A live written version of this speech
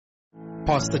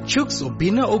Pastor Chuks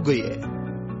Obina Ogoye.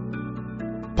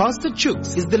 Pastor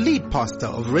Chuks is the lead pastor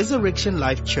of Resurrection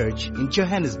Life Church in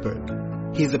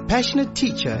Johannesburg. He is a passionate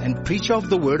teacher and preacher of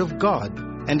the Word of God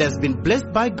and has been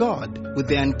blessed by God with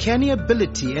the uncanny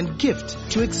ability and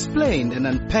gift to explain and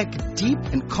unpack deep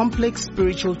and complex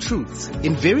spiritual truths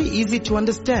in very easy to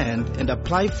understand and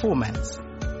apply formats.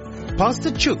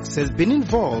 Pastor Chuks has been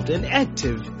involved and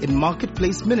active in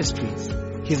marketplace ministries.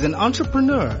 He's an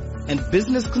entrepreneur and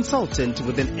business consultant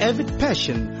with an avid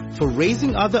passion for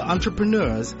raising other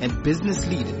entrepreneurs and business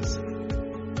leaders.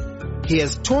 He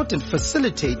has taught and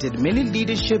facilitated many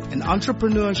leadership and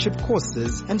entrepreneurship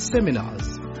courses and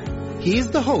seminars. He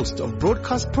is the host of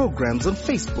broadcast programs on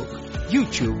Facebook,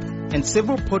 YouTube, and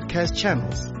several podcast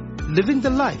channels. Living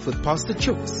the Life with Pastor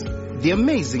Chuks, the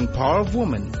amazing power of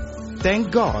woman.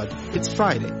 Thank God it's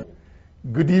Friday.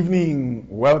 Good evening.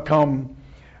 Welcome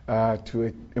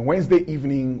to a Wednesday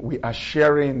evening. We are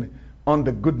sharing on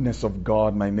the goodness of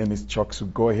God. My name is Chuks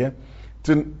Ugoye.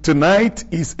 Tonight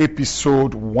is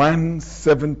episode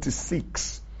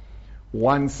 176.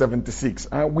 176.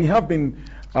 We have been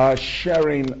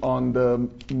sharing on the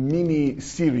mini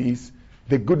series,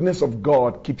 The Goodness of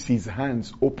God Keeps His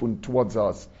Hands Open Towards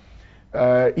Us.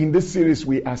 In this series,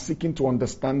 we are seeking to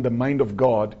understand the mind of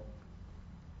God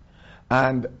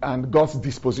and God's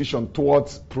disposition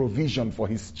towards provision for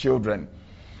His children.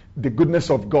 The goodness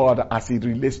of God as it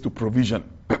relates to provision.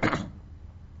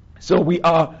 So we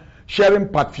are sharing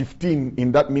part 15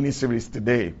 in that mini-series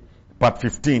today. Part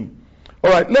 15.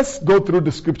 All right, let's go through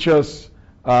the scriptures,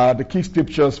 the key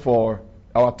scriptures for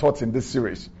our thoughts in this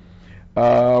series.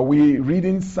 We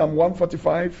reading Psalm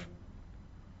 145,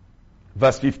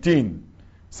 verse 15.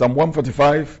 Psalm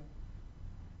 145,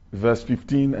 verse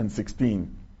 15 and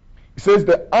 16. It says,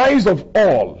 the eyes of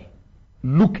all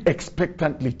look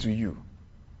expectantly to you,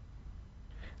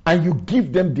 and you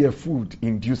give them their food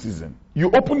in due season.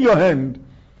 You open your hand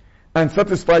and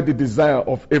satisfy the desire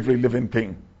of every living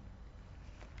thing.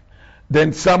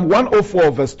 Then Psalm 104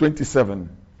 verse 27.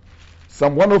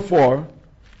 Psalm 104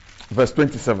 verse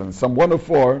 27. Psalm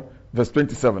 104 verse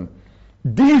 27.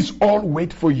 These all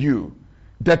wait for you,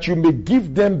 that you may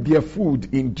give them their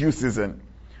food in due season.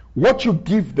 What you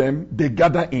give them, they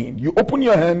gather in. You open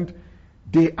your hand,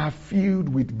 they are filled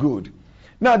with good.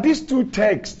 Now, these two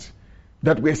texts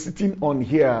that we're sitting on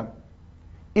here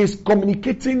is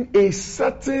communicating a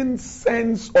certain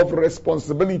sense of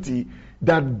responsibility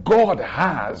that God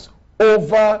has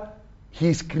over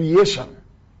His creation.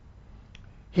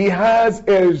 He has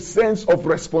a sense of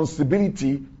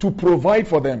responsibility to provide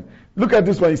for them. Look at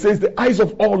this one. He says, the eyes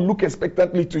of all look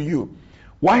expectantly to you.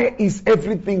 Why is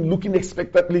everything looking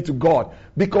expectantly to God?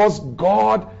 Because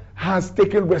God has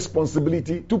taken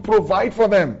responsibility to provide for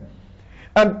them.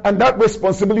 And that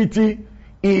responsibility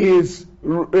is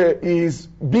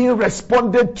being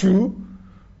responded to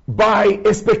by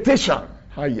expectation.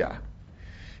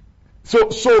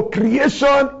 So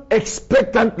creation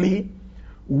expectantly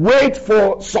wait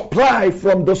for supply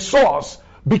from the source,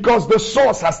 because the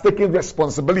source has taken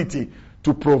responsibility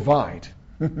to provide.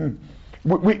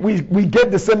 We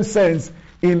get the same sense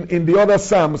in the other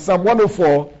Psalm, Psalm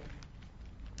 104,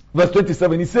 verse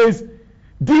 27. It says,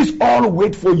 these all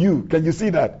wait for you. Can you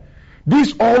see that?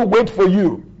 These all wait for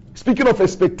you. Speaking of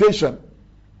expectation,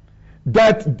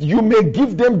 that you may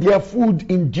give them their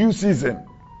food in due season.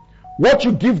 What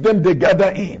you give them, they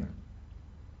gather in.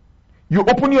 You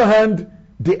open your hand,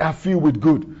 they are filled with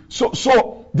good.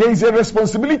 So there is a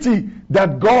responsibility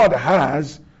that God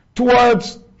has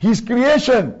towards His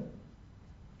creation.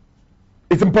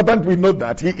 It's important we note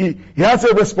that. He has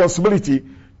a responsibility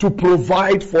to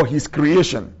provide for His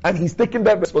creation. And He's taken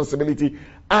that responsibility,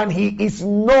 and He is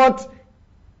not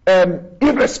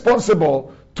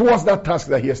irresponsible towards that task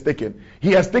that He has taken.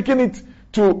 He has taken it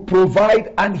to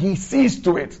provide, and He sees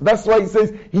to it. That's why He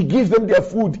says He gives them their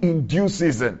food in due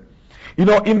season. You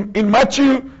know, in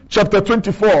Matthew chapter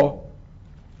 24,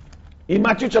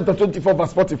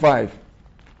 verse 45.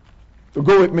 So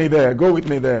go with me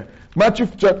there. Matthew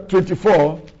chapter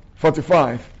 24,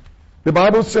 45. The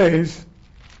Bible says,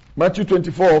 Matthew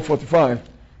 24, 45.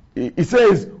 It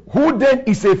says, who then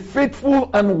is a faithful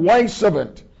and wise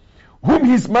servant, whom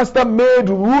his master made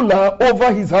ruler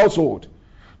over his household,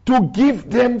 to give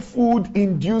them food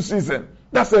in due season?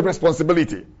 That's a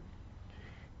responsibility.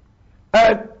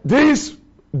 And this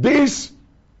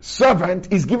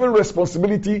servant is given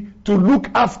responsibility to look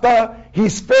after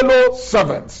his fellow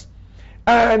servants.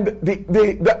 And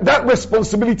that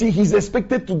responsibility, he's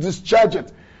expected to discharge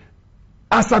it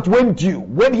as at when due.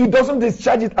 When he doesn't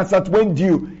discharge it as at when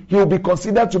due, he will be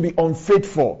considered to be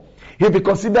unfaithful. He'll be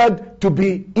considered to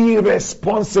be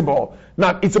irresponsible.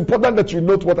 Now, it's important that you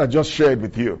note what I just shared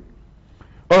with you.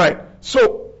 All right.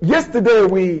 So, yesterday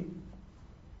we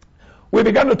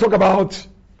began to talk about,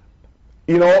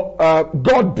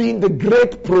 God being the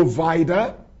great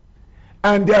provider.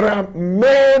 And there are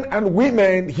men and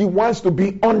women he wants to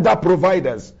be under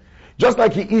providers. Just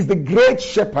like he is the great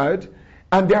shepherd,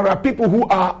 and there are people who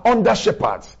are under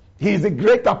shepherds. He is the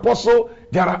great apostle,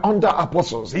 there are under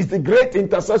apostles. He's the great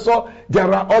intercessor,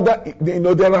 there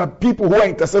are people who are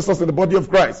intercessors in the body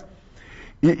of Christ.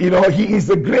 He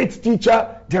is a great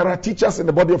teacher, there are teachers in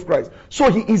the body of Christ.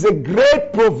 So he is a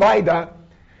great provider,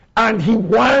 and he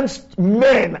wants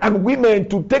men and women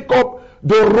to take up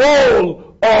the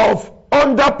role of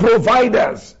under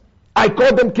providers. I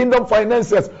call them kingdom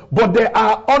financiers, but they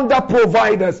are under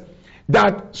providers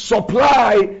that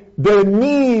supply the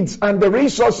needs and the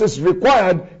resources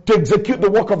required to execute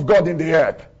the work of God in the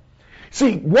earth.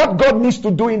 See, what God needs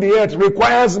to do in the earth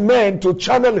requires men to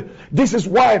channel it. This is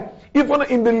why, even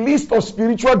in the list of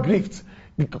spiritual gifts,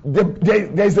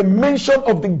 there's a mention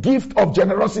of the gift of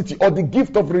generosity or the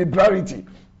gift of liberality.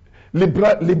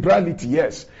 Liberality,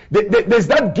 yes. There's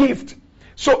that gift.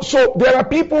 So there are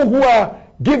people who are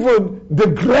given the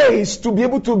grace to be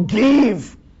able to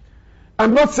give.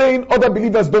 I'm not saying other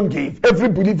believers don't give. Every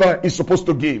believer is supposed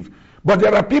to give. But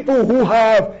there are people who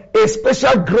have a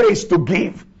special grace to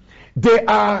give. They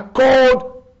are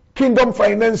called kingdom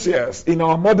financiers in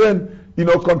our modern,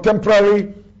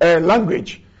 contemporary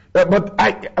language. But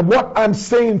what I'm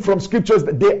saying from scriptures,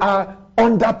 that they are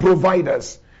under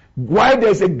providers. While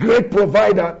there's a great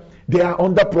provider, they are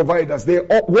under providers. They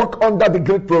work under the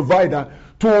great provider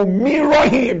to mirror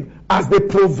him as they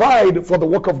provide for the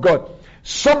work of God.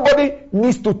 Somebody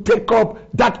needs to take up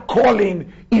that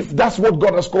calling if that's what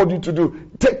God has called you to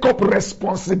do. Take up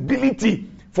responsibility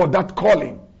for that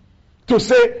calling. To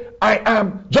say, I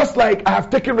am, just like I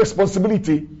have taken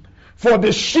responsibility for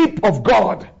the sheep of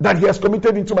God that he has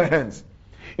committed into my hands.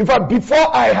 In fact,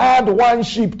 before I had one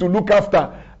sheep to look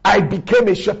after, I became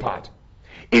a shepherd.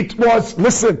 It was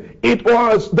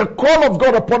the call of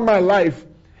God upon my life,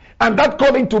 and that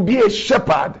calling to be a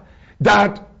shepherd,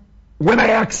 that when I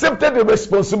accepted the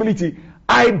responsibility,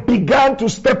 I began to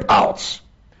step out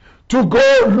to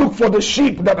go look for the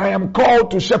sheep that I am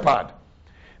called to shepherd.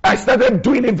 I started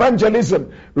doing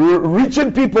evangelism,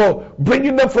 reaching people,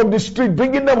 bringing them from the street,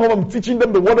 bringing them home, teaching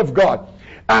them the word of God.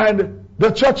 And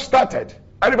the church started.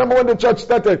 I remember when the church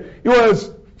started, it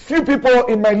was few people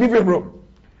in my living room.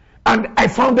 And I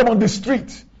found them on the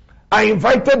street. I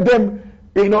invited them,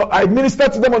 I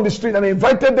ministered to them on the street, and I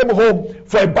invited them home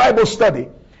for a Bible study.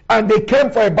 And they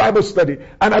came for a Bible study,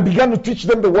 and I began to teach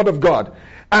them the word of God.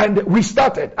 And we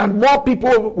started, and more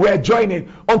people were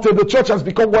joining until the church has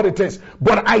become what it is.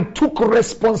 But I took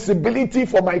responsibility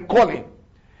for my calling.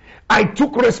 I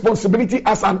took responsibility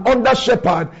as an under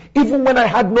shepherd. Even when I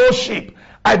had no sheep,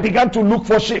 I began to look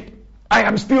for sheep. I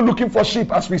am still looking for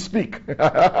sheep as we speak.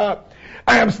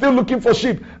 I am still looking for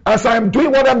sheep. As I am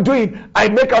doing what I'm doing, I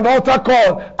make an altar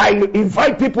call. I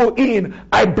invite people in.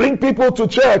 I bring people to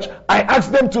church. I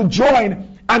ask them to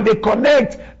join, and they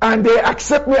connect, and they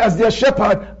accept me as their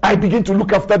shepherd. I begin to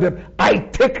look after them. I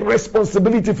take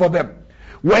responsibility for them.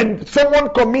 When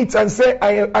someone commits and say,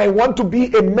 I want to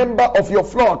be a member of your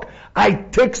flock, I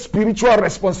take spiritual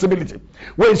responsibility.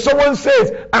 When someone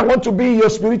says, I want to be your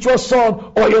spiritual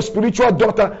son or your spiritual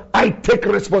daughter, I take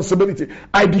responsibility.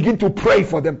 I begin to pray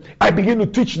for them. I begin to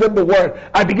teach them the word.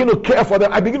 I begin to care for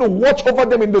them. I begin to watch over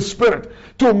them in the spirit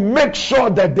to make sure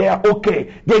that they are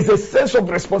okay. There's a sense of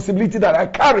responsibility that I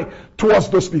carry towards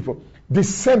those people. The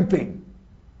same thing.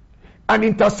 An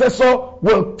intercessor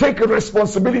will take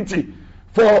responsibility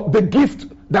for the gift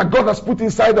that God has put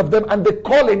inside of them and the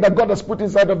calling that God has put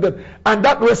inside of them. And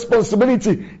that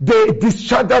responsibility, they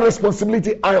discharge that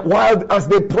responsibility while as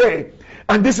they pray.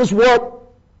 And this is what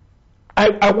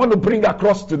I want to bring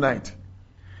across tonight.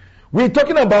 We're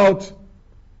talking about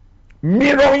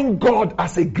mirroring God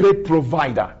as a great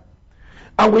provider.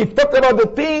 And we talked about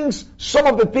some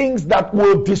of the things that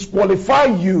will disqualify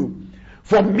you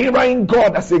from mirroring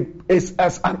God as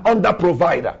an under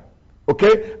provider.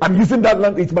 Okay, I'm using that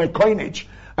language, it's my coinage.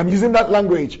 I'm using that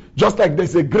language, just like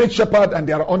there's a great shepherd and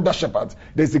there are under shepherds.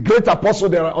 There's a great apostle,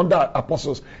 there are under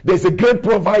apostles. There's a great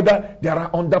provider, there are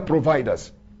under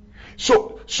providers.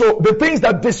 So the things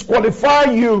that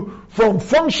disqualify you from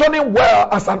functioning well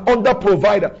as an under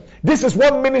provider. This is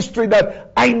one ministry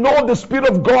that I know the Spirit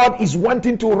of God is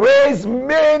wanting to raise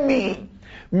many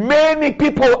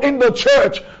people in the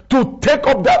church to take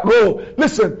up that role.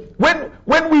 Listen,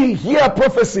 when we hear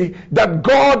prophecy that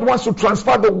God wants to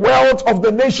transfer the wealth of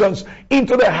the nations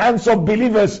into the hands of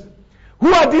believers,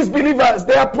 who are these believers?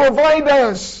 They are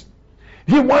providers.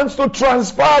 He wants to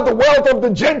transfer the wealth of the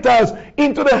Gentiles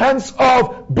into the hands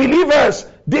of believers.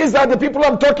 These are the people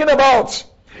I'm talking about.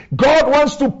 God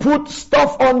wants to put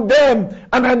stuff on them,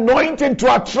 an anointing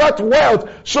to attract wealth,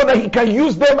 so that he can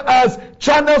use them as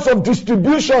channels of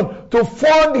distribution to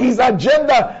fund his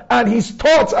agenda and his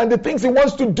thoughts and the things he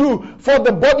wants to do for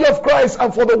the body of Christ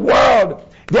and for the world.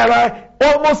 There are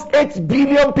almost 8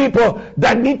 billion people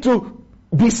that need to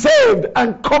be saved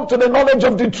and come to the knowledge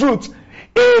of the truth.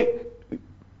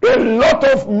 A lot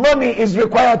of money is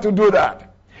required to do that.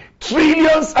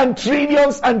 Trillions and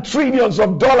trillions and trillions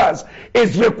of dollars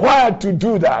is required to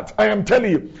do that. I am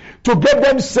telling you, to get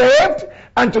them saved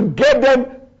and to get them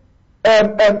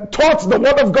taught the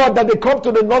word of God, that they come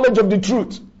to the knowledge of the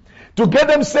truth. To get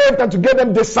them saved and to get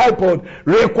them discipled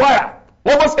require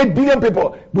almost 8 billion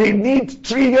people. We need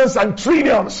trillions and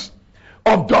trillions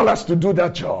of dollars to do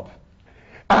that job.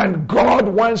 And God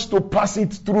wants to pass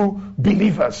it through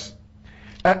believers.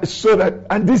 And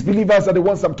these believers are the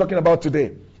ones I'm talking about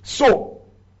today. So,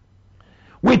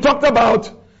 we talked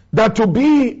about that to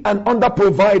be an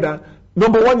under-provider,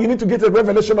 number one, you need to get a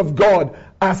revelation of God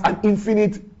as an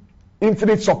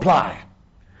infinite supply.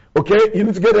 Okay? You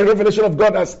need to get a revelation of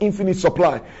God as infinite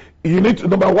supply. You need to,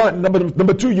 number one.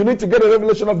 Number two, you need to get a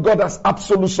revelation of God as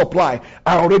absolute supply.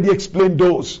 I already explained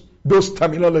those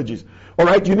terminologies.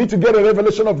 Alright? You need to get a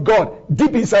revelation of God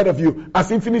deep inside of you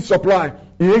as infinite supply.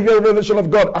 You need to get a revelation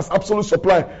of God as absolute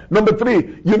supply. Number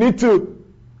three, you need to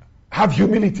have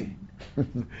humility.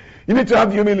 You need to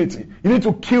have humility. You need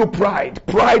to kill pride.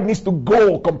 Pride needs to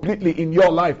go completely in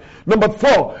your life. Number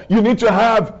four, you need to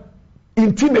have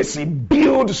intimacy.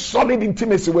 Build solid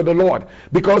intimacy with the Lord.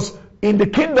 Because in the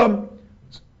kingdom,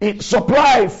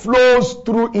 supply flows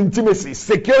through intimacy.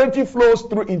 Security flows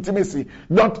through intimacy,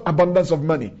 not abundance of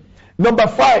money. Number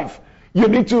five, you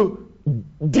need to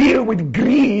deal with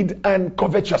greed and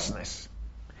covetousness.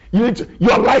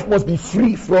 Your life must be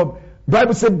free from.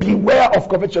 Bible said, beware of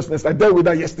covetousness. I dealt with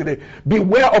that yesterday.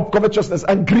 Beware of covetousness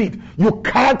and greed. You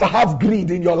can't have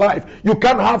greed in your life. You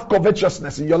can't have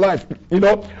covetousness in your life. You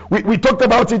know, we talked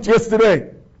about it yesterday.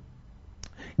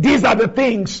 These are the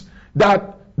things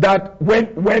that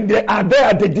when they are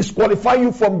there, they disqualify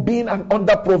you from being an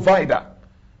under-provider.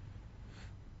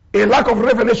 A lack of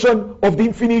revelation of the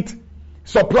infinite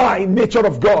supply nature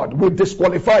of God will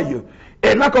disqualify you.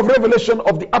 A lack of revelation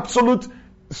of the absolute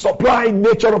supply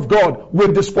nature of God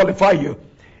will disqualify you.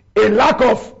 A lack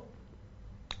of,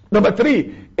 number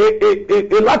three,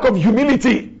 a lack of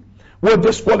humility will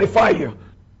disqualify you.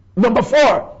 Number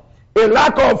four, a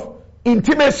lack of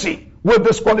intimacy will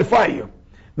disqualify you.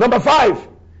 Number five,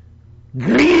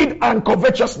 greed and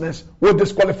covetousness will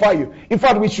disqualify you. In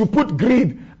fact, we should put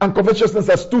greed and covetousness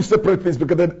as two separate things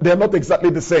because they're not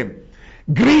exactly the same.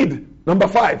 Greed, number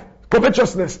five.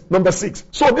 Covetousness, number six.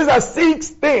 So these are 6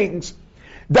 things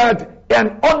that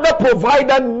an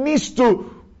under-provider needs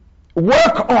to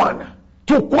work on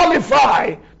to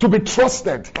qualify to be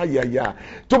trusted.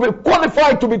 To be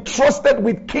qualified to be trusted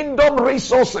with kingdom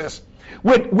resources,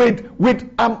 with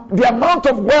the amount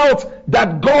of wealth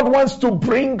that God wants to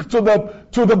bring to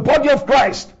the body of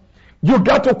Christ. You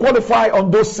got to qualify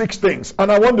on those 6 things,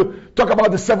 and I want to talk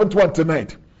about the 7th one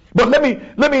tonight. But let me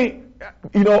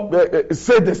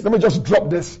say this. Let me just drop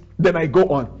this, then I go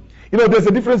on. You know, there's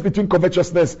a difference between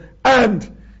covetousness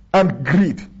and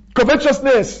greed.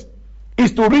 Covetousness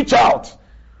is to reach out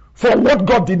for what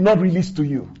God did not release to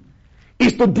you.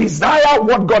 Is to desire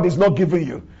what God is not giving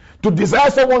you. To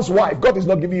desire someone's wife, God is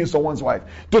not giving you someone's wife.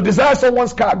 To desire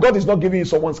someone's car, God is not giving you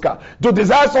someone's car. To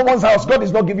desire someone's house, God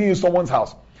is not giving you someone's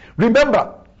house.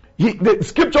 Remember, the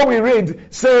scripture we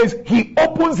read says he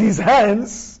opens his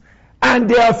hands and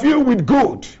they are filled with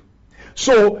good.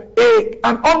 So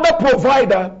an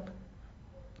under-provider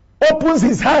opens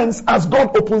his hands as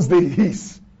God opens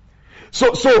his.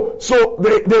 So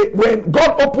when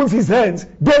God opens his hands,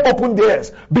 they open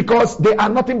theirs because they are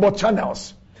nothing but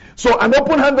channels. So an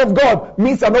open hand of God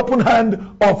means an open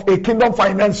hand of a kingdom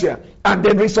financier, and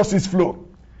then resources flow.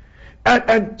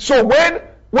 And so when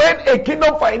a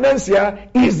kingdom financier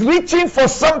is reaching for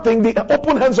something the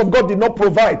open hands of God did not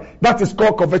provide, that is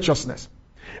called covetousness.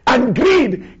 And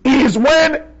greed is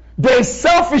when you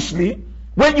selfishly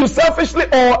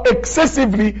or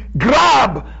excessively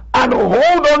grab and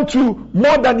hold on to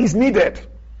more than is needed,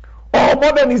 or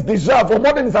more than is deserved, or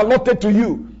more than is allotted to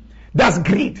you. That's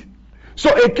greed. So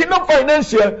a kingdom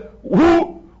financier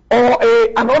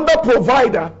an under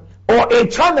provider or a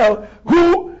channel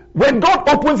who, when God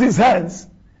opens his hands,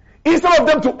 instead of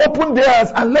them to open theirs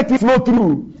and let it flow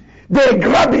through, they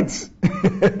grab it.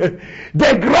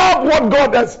 They grab what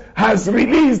God has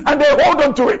released and they hold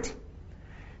on to it.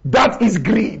 That is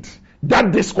greed.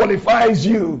 that disqualifies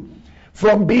you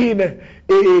from being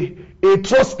a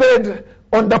trusted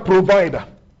under provider.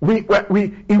 We are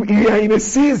in a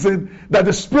season that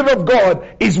the Spirit of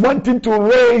God is wanting to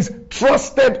raise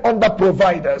trusted under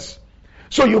providers.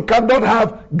 So you cannot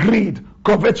have greed,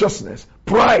 covetousness,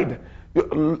 pride,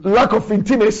 lack of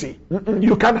intimacy.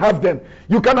 You can't have them.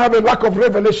 You can't have a lack of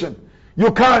revelation.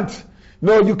 You can't.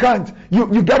 No, you can't.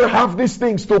 You got to have these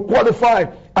things to qualify,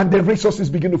 and the resources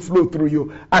begin to flow through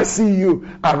you. I see you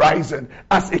arising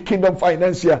as a kingdom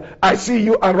financier. I see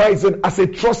you arising as a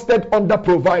trusted under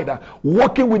provider,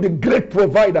 working with the great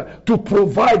provider to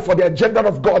provide for the agenda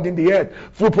of God in the earth,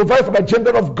 to provide for the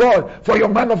agenda of God for your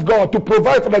man of God, to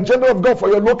provide for the agenda of God for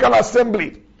your local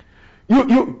assembly.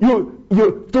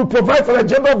 You to provide for the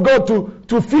agenda of God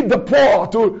to feed the poor,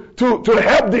 to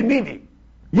help the needy.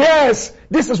 Yes,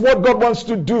 this is what God wants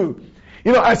to do.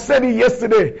 I said it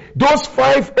yesterday. Those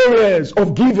 5 areas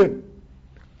of giving.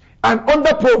 An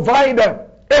under provider,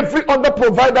 every under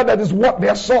provider that is what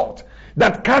their salt,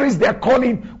 that carries their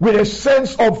calling with a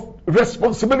sense of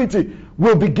responsibility,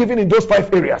 will be given in those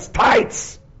 5 areas.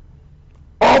 Tithes,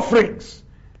 offerings,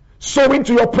 sowing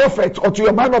to your prophet or to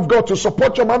your man of God, to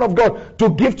support your man of God,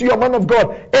 to give to your man of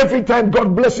God every time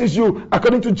God blesses you,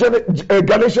 according to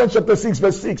Galatians chapter 6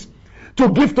 verse 6. To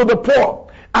give to the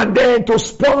poor, and then to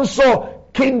sponsor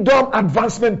kingdom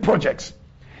advancement projects.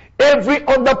 Every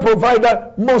under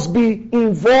provider must be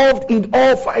involved in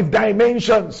all 5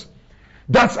 dimensions.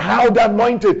 That's how the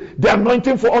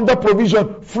anointing for under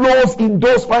provision flows in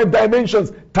those 5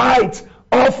 dimensions. Tithes,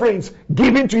 offerings,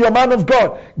 giving to your man of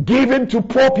God, giving to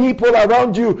poor people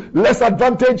around you, less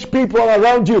advantaged people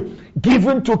around you,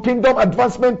 giving to kingdom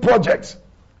advancement projects,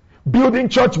 building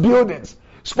church buildings,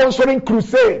 sponsoring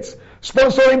crusades,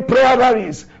 sponsoring prayer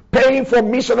rallies, paying for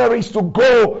missionaries to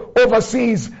go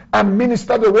overseas and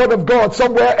minister the word of God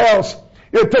somewhere else.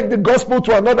 You take the gospel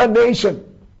to another nation,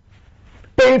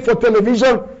 paying for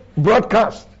television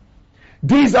broadcast.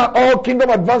 These are all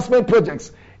kingdom advancement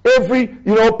projects.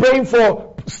 Paying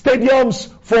for stadiums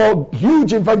for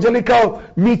huge evangelical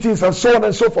meetings and so on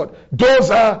and so forth.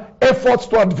 Those are efforts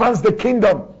to advance the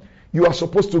kingdom. You are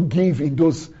supposed to give in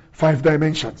those 5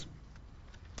 dimensions.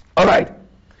 All right.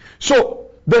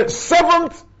 So the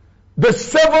seventh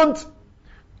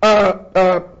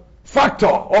factor,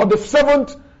 or the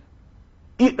seventh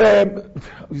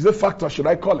is a factor, should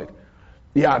I call it?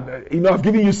 Yeah, I've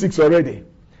given you 6 already.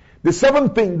 The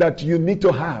 7th thing that you need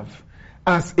to have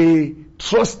as a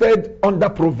trusted under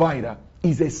provider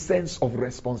is a sense of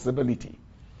responsibility.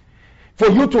 For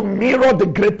you to mirror the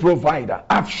great provider,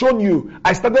 I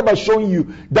started by showing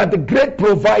you that the great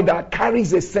provider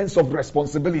carries a sense of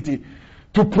responsibility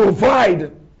to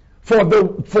provide for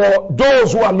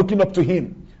those who are looking up to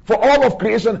him. For all of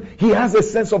creation, he has a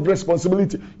sense of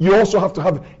responsibility. You also have to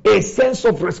have a sense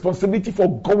of responsibility for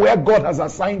where God has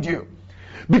assigned you.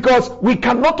 Because we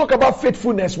cannot talk about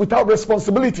faithfulness without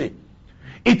responsibility.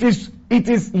 It is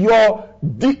your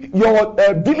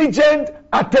diligent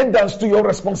attendance to your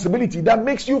responsibility that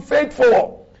makes you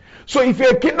faithful. So if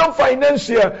you're a kingdom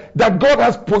financier that God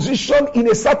has positioned in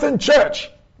a certain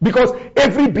church, because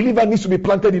every believer needs to be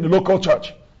planted in a local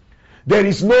church. There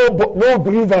is no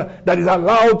believer that is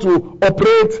allowed to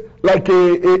operate like a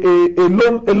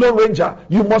lone ranger.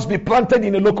 You must be planted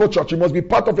in a local church. You must be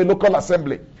part of a local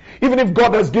assembly. Even if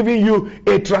God has given you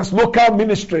a translocal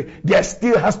ministry, there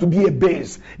still has to be a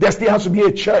base. There still has to be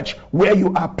a church where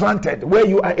you are planted, where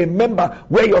you are a member,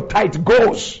 where your tithe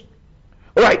goes.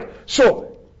 All right.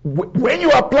 So when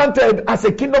you are planted as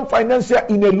a kingdom financier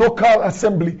in a local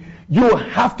assembly, you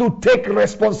have to take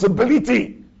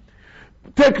responsibility.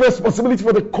 Take responsibility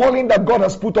for the calling that God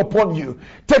has put upon you.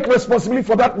 Take responsibility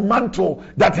for that mantle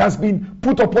that has been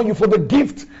put upon you, for the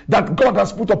gift that God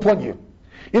has put upon you.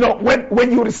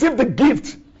 When you receive the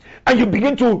gift and you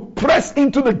begin to press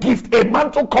into the gift, a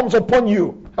mantle comes upon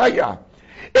you. A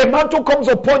mantle comes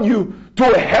upon you to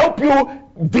help you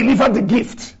deliver the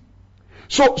gift.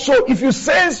 So if you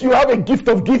sense you have a gift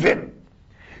of giving,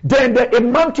 then a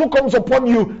mantle comes upon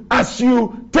you as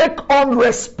you take on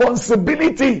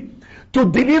responsibility to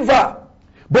deliver.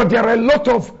 But there are a lot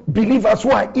of believers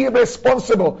who are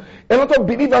irresponsible. A lot of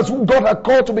believers who God has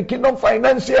called to be kingdom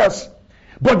financiers,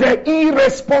 but they're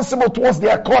irresponsible towards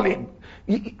their calling.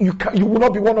 You will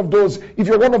not be one of those. If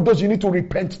you're one of those, you need to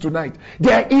repent tonight.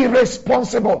 They are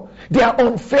irresponsible. They are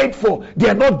unfaithful. They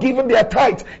are not giving their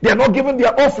tithe. They are not giving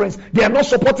their offerings. They are not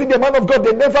supporting the man of God.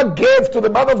 They never gave to the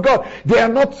man of God. They are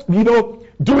not,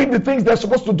 doing the things they're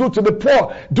supposed to do to the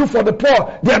poor, do for the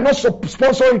poor. They are not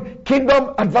sponsoring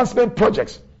kingdom advancement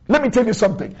projects. Let me tell you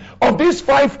something. Of these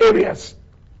 5 areas,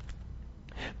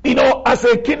 As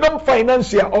a kingdom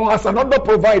financier or as an under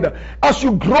provider, as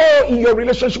you grow in your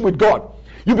relationship with God,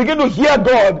 you begin to hear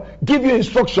God give you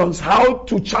instructions how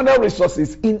to channel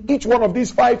resources in each one of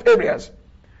these 5 areas.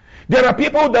 There are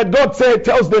people that God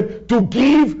tells them to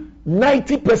give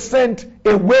 90%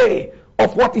 away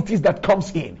of what it is that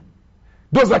comes in.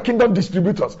 Those are kingdom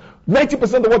distributors.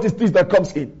 90% of what it is that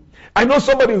comes in. I know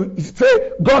somebody who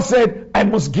say, God said, I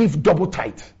must give double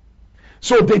tithe.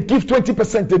 So they give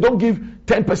 20%. They don't give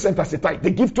 10% as a tithe.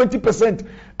 They give 20%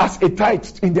 as a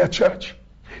tithe in their church.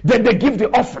 Then they give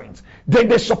the offerings. Then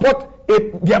they support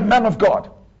their man of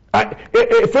God.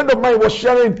 A friend of mine was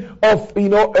sharing of,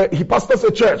 he pastors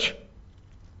a church.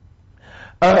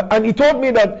 And he told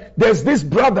me that there's this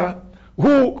brother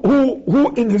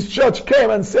who in his church came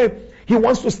and said he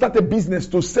wants to start a business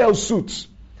to sell suits.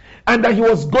 And that he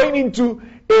was going into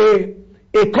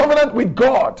a covenant with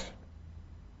God.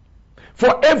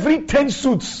 For every 10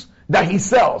 suits that he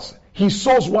sells, he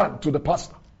sows one to the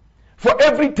pastor. For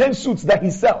every 10 suits that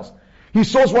he sells, he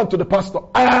sows one to the pastor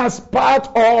as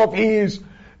part of his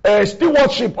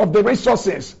stewardship of the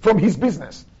resources from his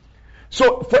business.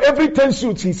 So for every 10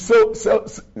 suits he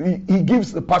sells, he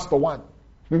gives the pastor one.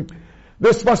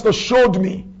 This pastor showed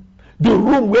me the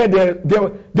room where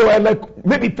there were like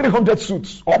maybe 300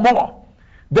 suits or more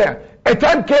there. A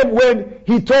time came when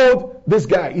he told this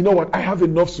guy, you know what, I have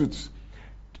enough suits.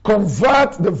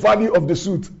 Convert the value of the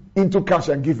suit into cash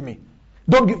and give me.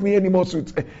 Don't give me any more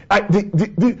suits.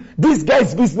 This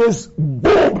guy's business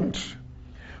boomed.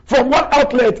 From one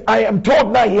outlet, I am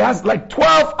told now he has like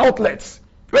 12 outlets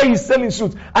where he's selling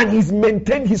suits, and he's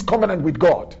maintained his covenant with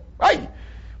God. Right?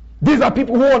 These are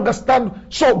people who understand.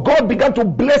 So God began to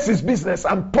bless his business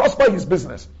and prosper his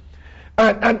business.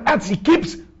 And as he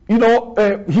keeps,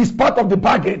 he's part of the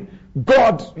bargain.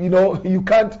 God,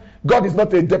 God is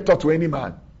not a debtor to any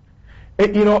man.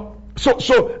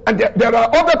 So and there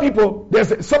are other people.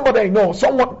 There's somebody I know,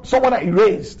 someone I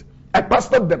raised. I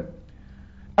pastored them.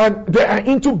 And they are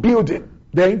into building.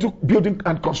 They're into building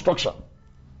and construction.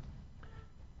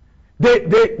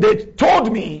 They told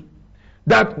me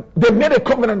that they made a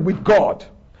covenant with God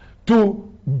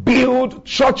to build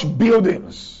church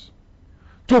buildings.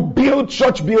 To build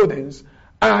church buildings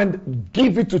and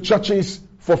give it to churches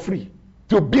for free.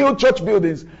 To build church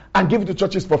buildings and give it to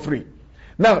churches for free.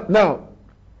 Now,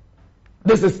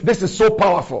 this is so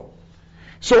powerful.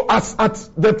 So at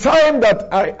the time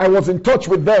that I was in touch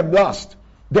with them last,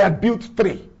 they had built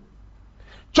 3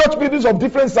 church buildings of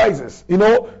different sizes.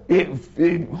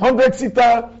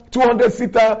 100-seater,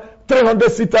 200-seater,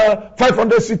 300-seater,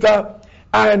 500-seater,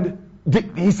 and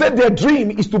he said their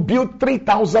dream is to build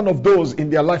 3,000 of those in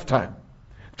their lifetime.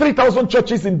 3,000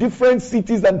 churches in different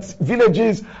cities and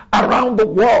villages around the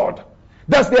world.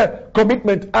 That's their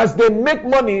commitment. As they make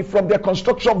money from their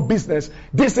construction business,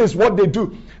 this is what they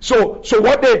do. So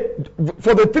what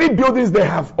for the 3 buildings they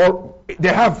have,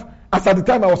 as at the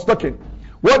time I was talking,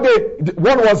 one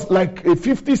was like a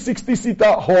 50-60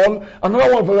 seater hall,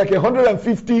 another one was like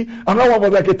 150, another one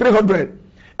was like a 300.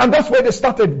 And that's where they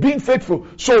started being faithful.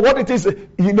 So what it is,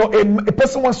 a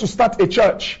person wants to start a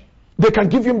church, they can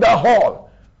give him that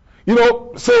hall.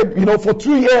 For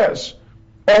 2 years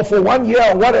or for 1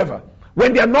 year or whatever.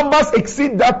 When their numbers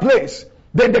exceed that place,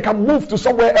 then they can move to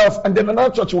somewhere else and then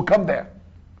another church will come there.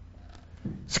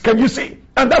 So can you see?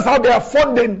 And that's how they are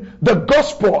funding the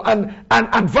gospel and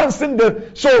advancing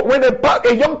so when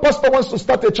a young pastor wants to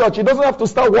start a church, he doesn't have to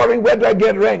start worrying, where do I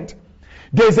get rent?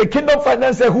 There's a kingdom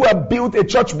financier who has built a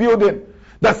church building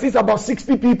that seats about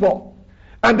 60 people.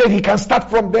 And then he can start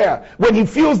from there. When he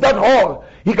fills that hall,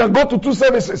 he can go to 2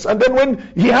 services. And then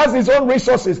when he has his own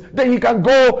resources, then he can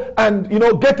go and,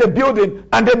 get a building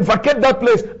and then vacate that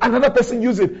place. Another person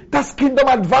use it. That's kingdom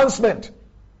advancement.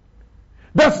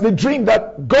 That's the dream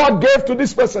that God gave to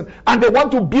this person. And they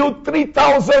want to build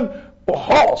 3,000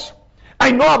 halls.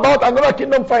 I know about another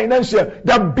kingdom financier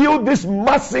that built this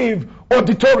massive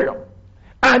auditorium.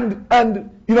 And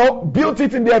built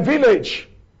it in their village.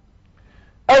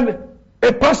 And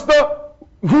a pastor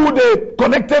who they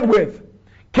connected with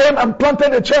came and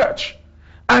planted a church.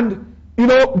 And,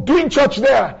 doing church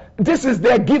there, this is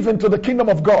their giving to the kingdom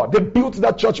of God. They built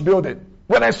that church building.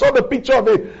 When I saw the picture of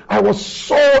it, I was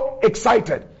so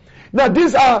excited. Now,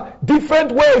 these are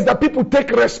different ways that people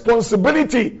take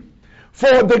responsibility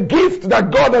for the gift that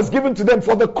God has given to them,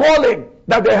 for the calling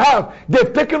that they have.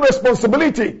 They've taken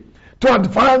responsibility to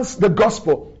advance the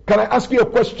gospel. Can I ask you a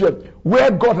question? Where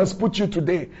God has put you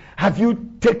today, have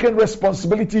you taken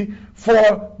responsibility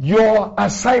for your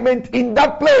assignment in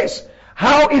that place?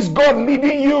 How is God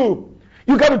leading you?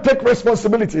 You got to take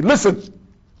responsibility. Listen,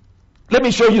 let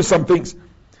me show you some things.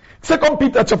 2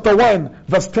 Peter chapter 1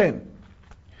 verse 10.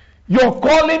 Your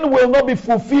calling will not be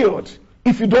fulfilled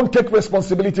if you don't take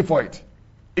responsibility for it.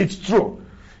 It's true.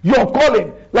 Your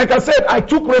calling, like I said, I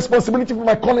took responsibility for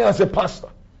my calling as a pastor.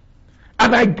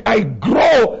 And I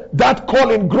grow that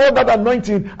calling, grow that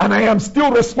anointing, and I am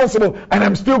still responsible, and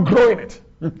I'm still growing it.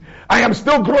 I am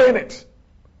still growing it.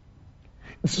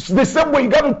 It's the same way you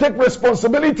got to take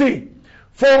responsibility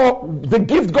for the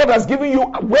gift God has given you,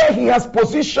 where He has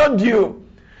positioned you.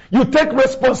 You take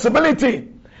responsibility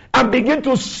and begin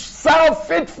to serve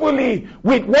faithfully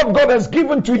with what God has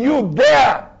given to you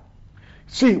there.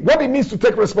 See, what it means to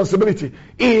take responsibility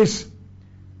is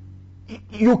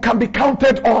you can be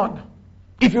counted on.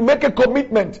 If you make a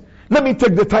commitment, let me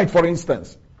take the tithe for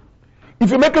instance.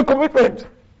 If you make a commitment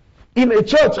in a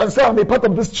church and say, I'm a part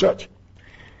of this church,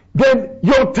 then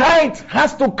your tithe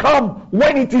has to come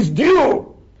when it is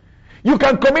due. You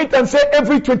can commit and say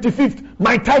every 25th,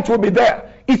 my tithe will be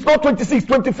there. It's not 26th,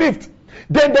 25th.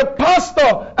 Then the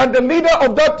pastor and the leader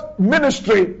of that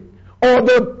ministry or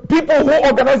the people who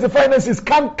organize the finances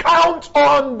can count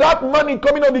on that money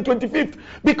coming on the 25th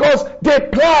because they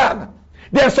plan.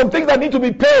 There are some things that need to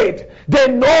be paid. They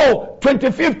know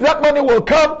 25th that money will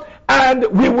come and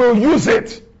we will use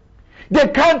it. They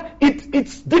can't,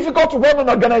 it's difficult to run an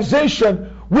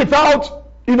organization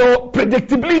without,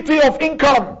 predictability of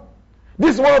income.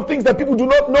 This is one of the things that people do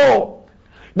not know.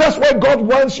 That's why God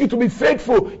wants you to be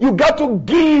faithful. You got to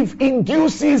give in due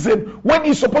season. When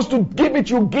you're supposed to give it,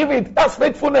 you give it. That's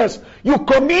faithfulness. You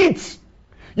commit.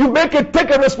 You take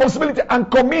a responsibility and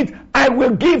commit. I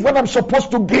will give when I'm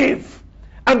supposed to give.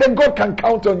 And then God can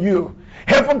count on you.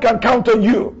 Heaven can count on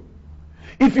you.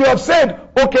 If you have said,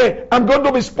 okay, I'm going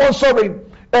to be sponsoring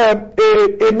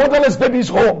a motherless baby's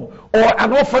home or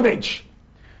an orphanage,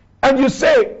 and you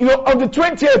say, on the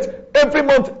 20th, every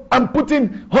month, I'm putting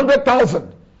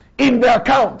 100,000 in the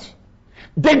account.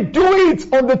 Then do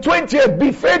it on the 20th.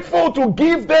 Be faithful to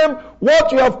give them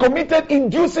what you have committed in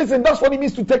due season. That's what it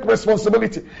means to take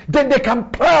responsibility. Then they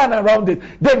can plan around it.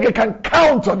 Then they can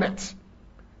count on it.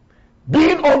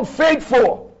 Being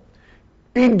unfaithful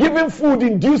in giving food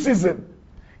in due season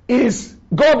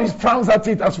God frowns at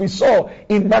it, as we saw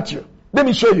in Matthew. Let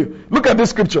me show you. Look at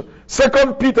this scripture.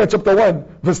 2 Peter chapter 1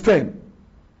 verse 10.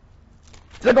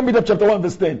 2 Peter chapter 1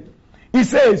 verse 10. He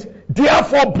says,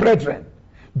 therefore, brethren,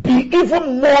 be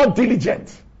even more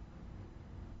diligent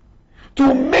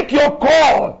to make your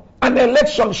call and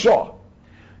election sure.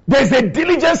 There's a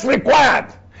diligence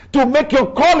required to make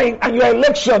your calling and your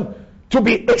election to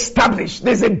be established.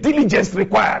 There's a diligence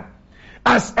required.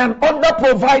 As an under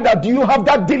provider, do you have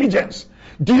that diligence?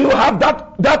 Do you have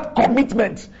that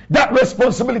commitment, that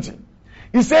responsibility?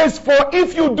 He says, for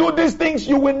if you do these things,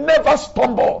 you will never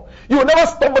stumble. You will never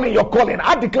stumble in your calling.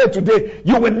 I declare today,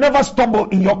 you will never stumble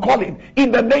in your calling.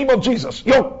 In the name of Jesus,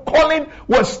 your calling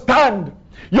will stand.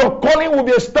 Your calling will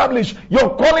be established.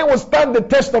 Your calling will stand the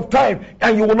test of time,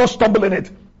 and you will not stumble in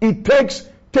it. It takes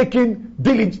being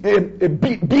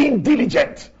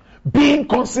diligent, being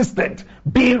consistent,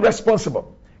 being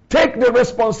responsible. Take the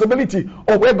responsibility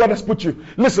of where God has put you.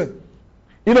 Listen,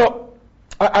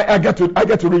 I get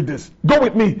to read this. Go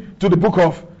with me to the book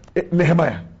of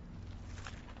Nehemiah.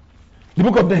 The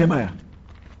book of Nehemiah.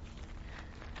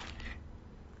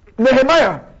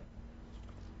 Nehemiah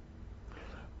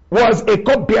was a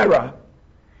cupbearer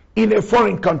in a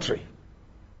foreign country.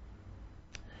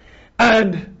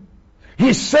 And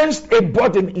he sensed a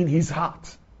burden in his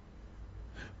heart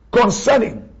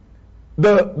concerning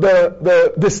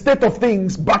the state of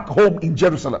things back home in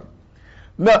Jerusalem.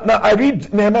 Now I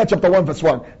read Nehemiah chapter 1 verse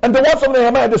 1. And the words of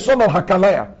Nehemiah the son of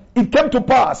Hakaliah, it came to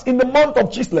pass in the month of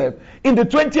Chislev, in the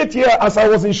 20th year, as I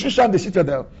was in Shushan the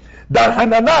citadel, that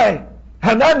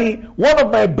Hanani, one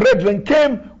of my brethren,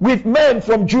 came with men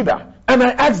from Judah. And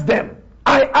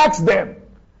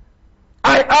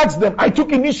I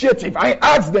took initiative. I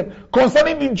asked them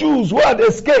concerning the Jews who had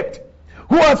escaped,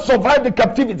 who had survived the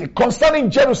captivity, concerning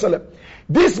Jerusalem.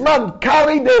 This man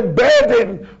carried a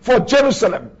burden for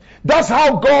Jerusalem. That's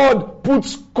how God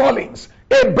puts callings.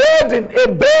 A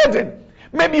burden.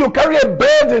 Maybe you carry a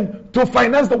burden to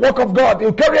finance the work of God.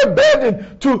 You carry a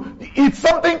burden it's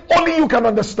something only you can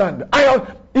understand.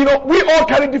 We all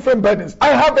carry different burdens. I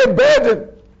have a burden.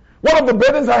 One of the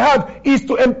burdens I have is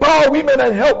to empower women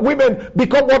and help women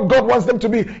become what God wants them to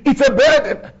be. It's a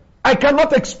burden. I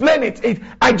cannot explain it.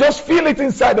 I just feel it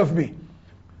inside of me.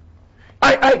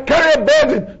 I carry a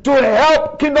burden to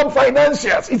help kingdom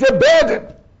financiers. It's a burden.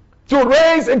 To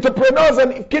raise entrepreneurs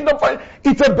and kingdom financiers.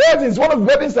 It's a burden. It's one of the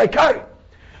burdens I carry.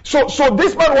 So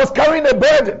this man was carrying a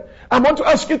burden. I want to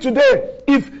ask you today,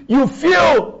 if you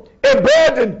feel a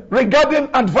burden regarding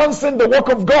advancing the work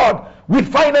of God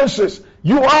with finances,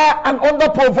 you are an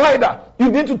under-provider. You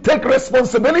need to take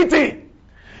responsibility.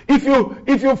 If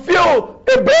you feel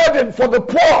a burden for the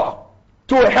poor,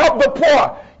 to help the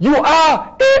poor, you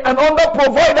are an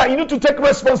under-provider. You need to take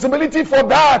responsibility for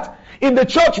that. In the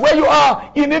church where you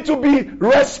are, you need to be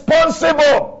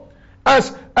responsible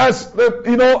as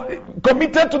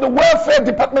committed to the welfare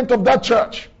department of that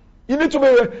church. You need to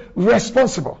be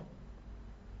responsible.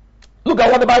 Look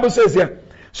at what the Bible says here.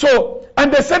 So,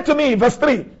 and they said to me, verse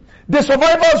 3, the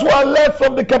survivors who are left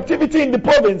from the captivity in the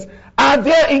province are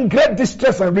there in great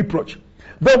distress and reproach.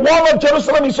 The wall of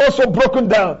Jerusalem is also broken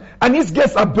down, and its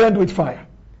gates are burned with fire.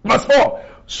 Verse 4,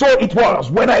 so it was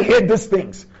when I heard these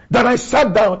things that I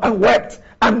sat down and wept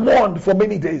and mourned for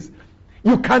many days.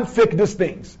 You can't fake these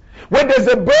things. When there's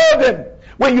a burden,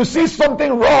 when you see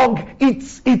something wrong,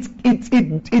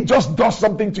 it just does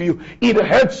something to you. It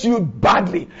hurts you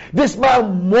badly. This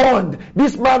man mourned.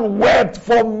 This man wept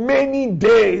for many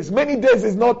days. Many days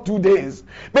is not 2 days.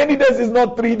 Many days is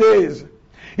not 3 days.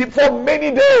 For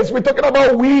many days, we're talking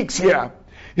about weeks here.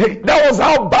 That was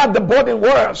how bad the burden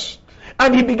was.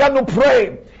 And he began to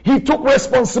pray. He took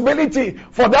responsibility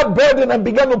for that burden and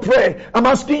began to pray. I'm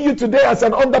asking you today as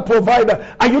an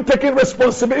under-provider, are you taking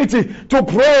responsibility to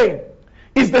pray?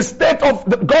 Is the state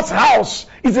of God's house,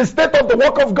 is the state of the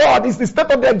work of God, is the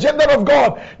state of the agenda of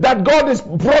God that God has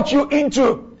brought you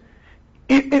into?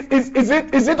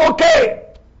 Is it okay?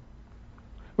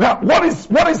 Well, what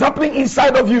is happening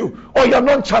inside of you? Or you're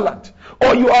nonchalant,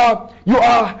 or you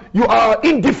are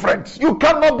indifferent. You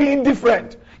cannot be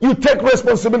indifferent. You take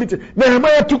responsibility.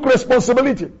 Nehemiah took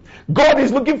responsibility. God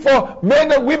is looking for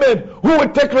men and women who will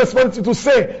take responsibility to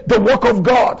say the work of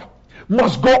God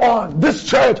must go on. This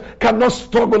church cannot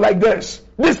struggle like this.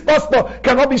 This pastor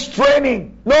cannot be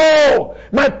straining. No,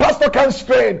 my pastor can't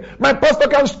strain. My pastor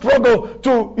can't struggle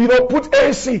to put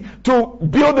AC, to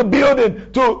build a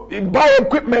building, to buy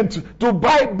equipment, to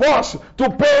buy bus, to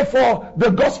pay for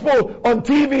the gospel on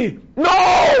TV.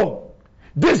 No,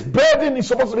 this burden is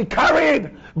supposed to be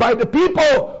carried by the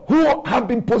people who have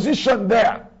been positioned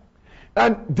there.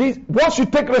 And once you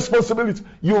take responsibility,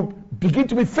 you begin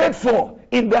to be faithful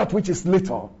in that which is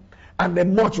little, and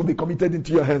then much will be committed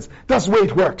into your hands. That's the way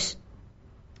it works.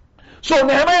 So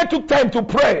Nehemiah took time to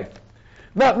pray.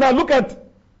 Now look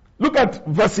at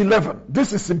verse 11.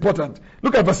 This is important.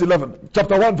 Look at verse 11,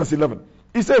 chapter 1, verse 11.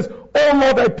 He says, "Oh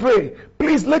Lord, I pray,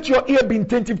 please let your ear be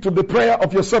attentive to the prayer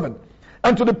of your servant,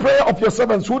 and to the prayer of your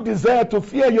servants who desire to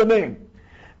fear your name.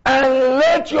 And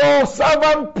let your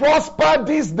servant prosper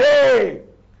this day.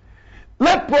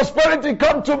 Let prosperity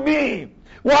come to me."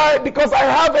 Why? Because I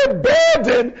have a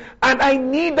burden and I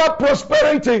need that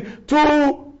prosperity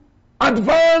to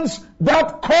advance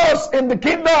that cause in the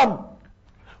kingdom.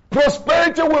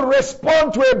 Prosperity will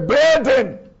respond to a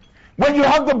burden. When you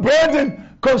have the burden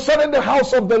concerning the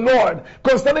house of the Lord,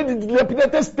 concerning the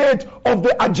dilapidated state of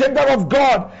the agenda of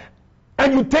God,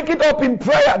 and you take it up in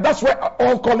prayer, that's where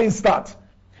all callings start.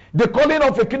 The calling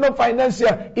of a kingdom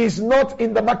financier is not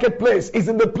in the marketplace. It's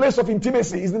in the place of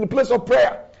intimacy. It's in the place of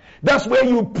prayer. That's where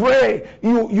you pray.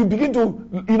 You begin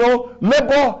to,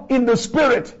 labor in the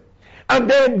spirit. And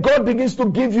then God begins to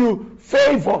give you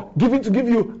favor, begin to give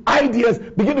you ideas,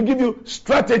 begin to give you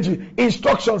strategy,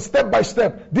 instructions, step by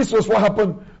step. This was what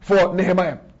happened for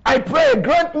Nehemiah. I pray,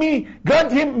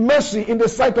 grant him mercy in the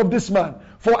sight of this man,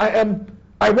 for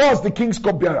I was the king's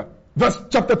cupbearer.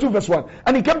 Chapter 2, verse 1.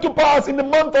 And it came to pass in the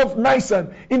month of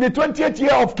Nisan, in the 20th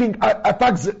year of King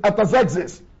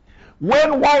Artaxerxes,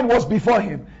 when wine was before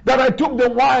him, that I took the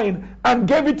wine and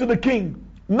gave it to the king.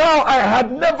 Now I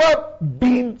had never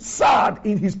been sad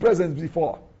in his presence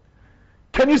before.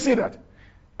 Can you see that?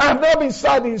 I have never been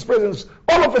sad in his presence.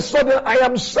 All of a sudden I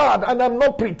am sad, and I'm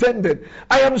not pretending.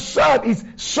 I am sad.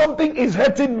 Something is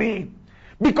hurting me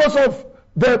because of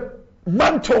the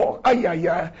mantle.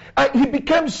 He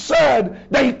became sad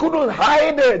that he couldn't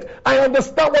hide it. I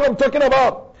understand what I'm talking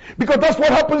about. Because that's what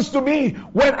happens to me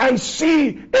when I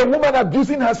see a woman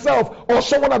abusing herself or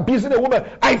someone abusing a woman.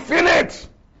 I feel it.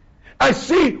 I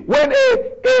see when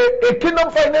a kingdom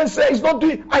financier is not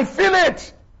doing, I feel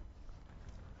it.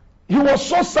 He was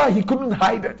so sad he couldn't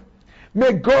hide it.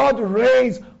 May God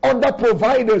raise under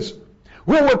providers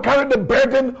who will carry the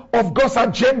burden of God's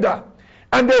agenda,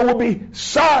 and they will be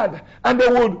sad and they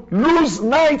will lose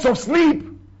nights of sleep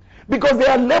because they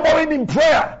are laboring in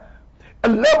prayer.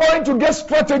 And laboring to get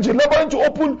strategy, laboring to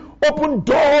open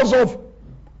doors of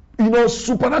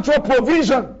supernatural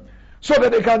provision so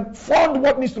that they can fund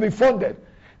what needs to be funded.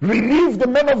 Relieve the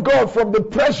men of God from the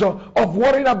pressure of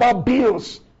worrying about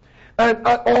bills and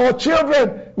or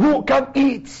children who can't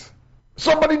eat.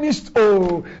 Somebody needs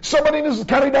to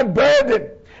carry that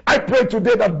burden. I pray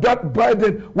today that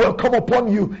burden will come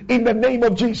upon you in the name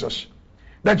of Jesus.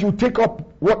 That you take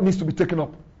up what needs to be taken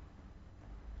up.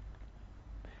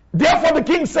 Therefore the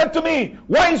king said to me,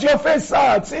 why is your face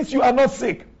sad, since you are not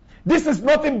sick? This is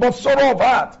nothing but sorrow of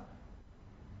heart.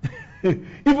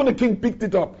 Even the king picked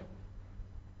it up.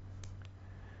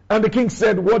 And the king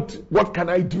said, what can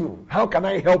I do? How can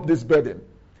I help this burden?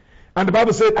 And the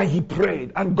Bible said, and he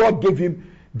prayed, and God gave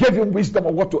him wisdom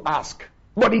of what to ask.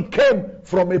 But it came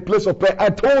from a place of prayer. I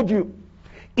told you,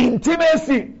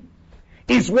 intimacy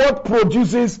is what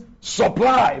produces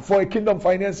supply for a kingdom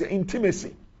financier.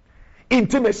 Intimacy.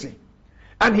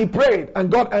 And he prayed,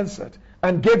 and God answered,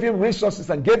 and gave him resources,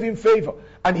 and gave him favor,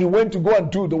 and he went to go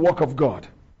and do the work of God.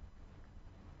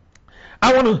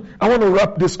 I want to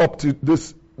wrap this up to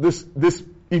this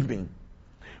evening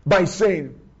by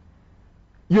saying,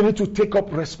 you need to take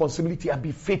up responsibility and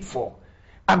be faithful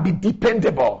and be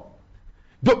dependable.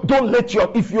 Don't let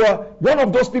if you are one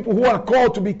of those people who are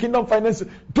called to be kingdom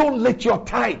financiers, don't let your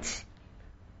tithes,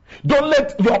 don't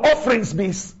let your offerings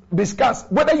be scarce.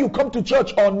 Whether you come to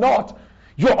church or not,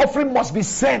 your offering must be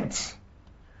sent.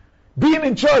 Being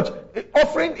in church,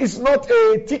 offering is not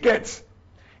a ticket.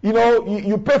 You know,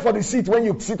 you pay for the seat when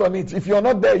you sit on it. If you're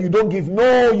not there, you don't give.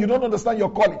 No, you don't understand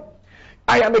your calling.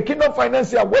 I am a kingdom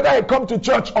financier. Whether I come to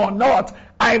church or not,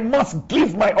 I must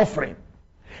give my offering.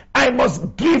 I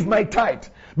must give my tithe.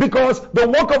 Because the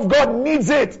work of God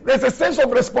needs it. There's a sense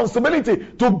of responsibility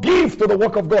to give to the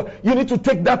work of God. You need to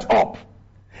take that up.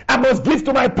 I must give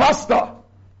to my pastor.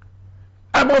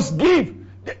 I must give.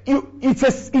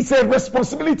 It's a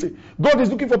responsibility. God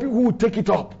is looking for people who will take it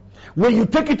up. When you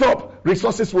take it up,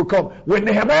 resources will come. When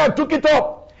Nehemiah took it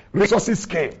up, resources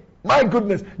came. My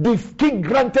goodness, the king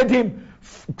granted him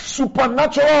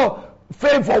supernatural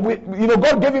favor.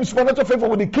 God gave him supernatural favor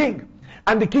with the king.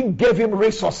 And the king gave him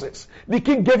resources. The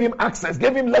king gave him access,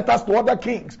 gave him letters to other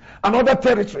kings and other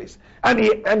territories.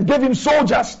 And gave him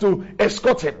soldiers to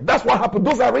escort him. That's what happened.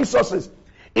 Those are resources.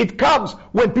 It comes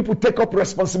when people take up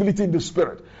responsibility in the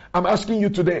spirit. I'm asking you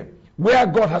today, where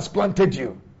God has planted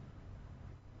you,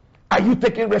 are you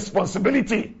taking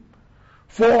responsibility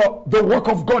for the work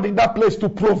of God in that place to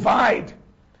provide?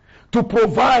 To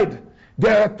provide.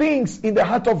 There are things in the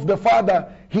heart of the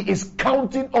Father He is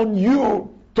counting on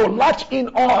you to latch in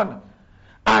on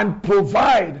and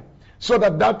provide so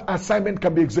that assignment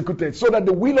can be executed, so that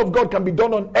the will of God can be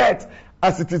done on earth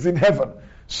as it is in heaven.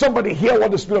 Somebody hear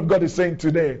what the Spirit of God is saying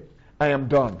today. I am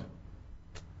done.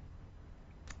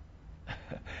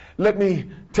 Let me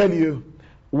tell you,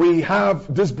 we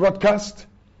have this broadcast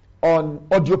on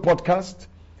audio podcast,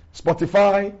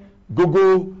 Spotify,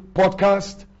 Google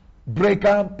Podcast,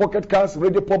 Breaker, Pocket Cast,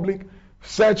 Radio Public.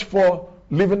 Search for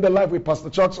Living the Life with Pastor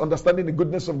Chucks, Understanding the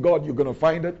Goodness of God. You're going to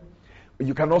find it.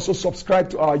 You can also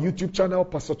subscribe to our YouTube channel,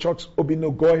 Pastor Chucks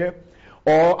Obinogoye,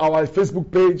 or our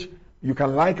Facebook page. You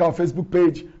can like our Facebook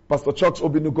page, Pastor Chucks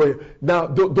Obinogoye. Now,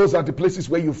 those are the places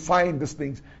where you find these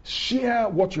things. Share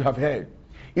what you have heard.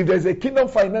 If there's a kingdom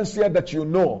financier that you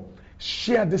know,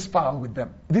 share this file with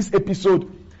them. This episode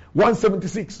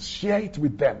 176, share it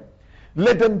with them.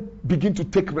 Let them begin to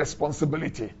take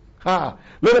responsibility. Let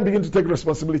them begin to take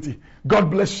responsibility.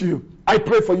 God bless you. I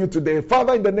pray for you today.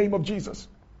 Father, in the name of Jesus,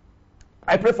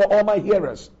 I pray for all my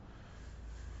hearers.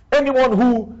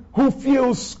 Anyone who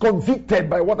feels convicted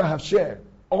by what I have shared,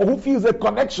 or who feels a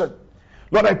connection,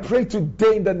 Lord, I pray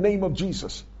today in the name of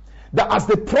Jesus, that as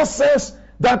they process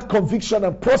that conviction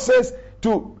and process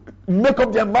to make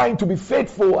up their mind to be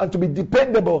faithful and to be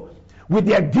dependable with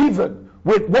their giving,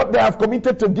 with what they have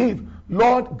committed to give,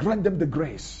 Lord, grant them the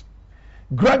grace.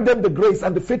 Grant them the grace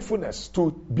and the faithfulness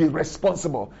to be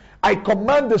responsible. I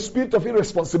command the spirit of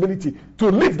irresponsibility to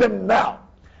leave them now,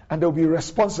 and they'll be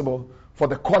responsible for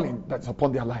the calling that's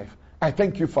upon their life. I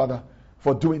thank you, Father,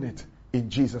 for doing it in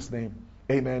Jesus' name.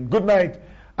 Amen. Good night.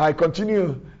 I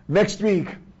continue next week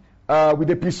with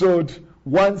episode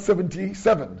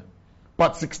 177,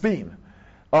 part 16,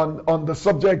 on the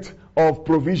subject of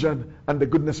provision and the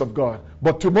goodness of God.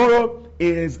 But tomorrow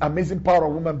is Amazing Power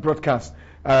of Woman broadcast.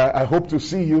 I hope to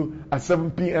see you at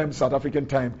 7 p.m. South African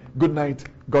time. Good night.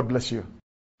 God bless you.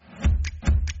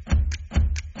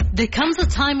 There comes a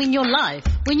time in your life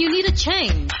when you need a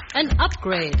change, an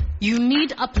upgrade. You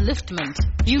need upliftment.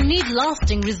 You need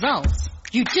lasting results.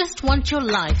 You just want your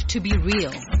life to be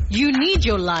real. You need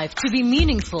your life to be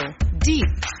meaningful, deep,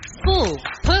 full,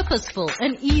 purposeful,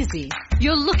 and easy.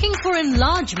 You're looking for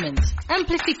enlargement,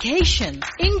 amplification,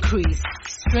 increase,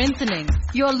 strengthening.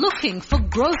 You're looking for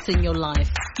growth in your life.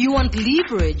 You want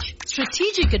leverage,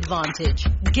 strategic advantage,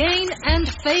 gain and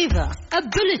favor,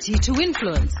 ability to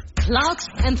influence. clout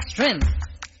and strength.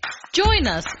 Join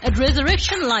us at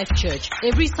Resurrection Life Church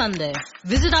every Sunday.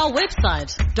 Visit our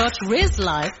website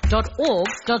 .reslife.org.za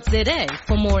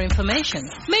for more information.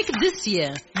 Make this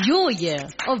year your year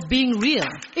of being real.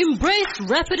 Embrace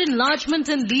rapid enlargement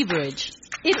and leverage.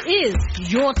 It is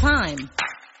your time.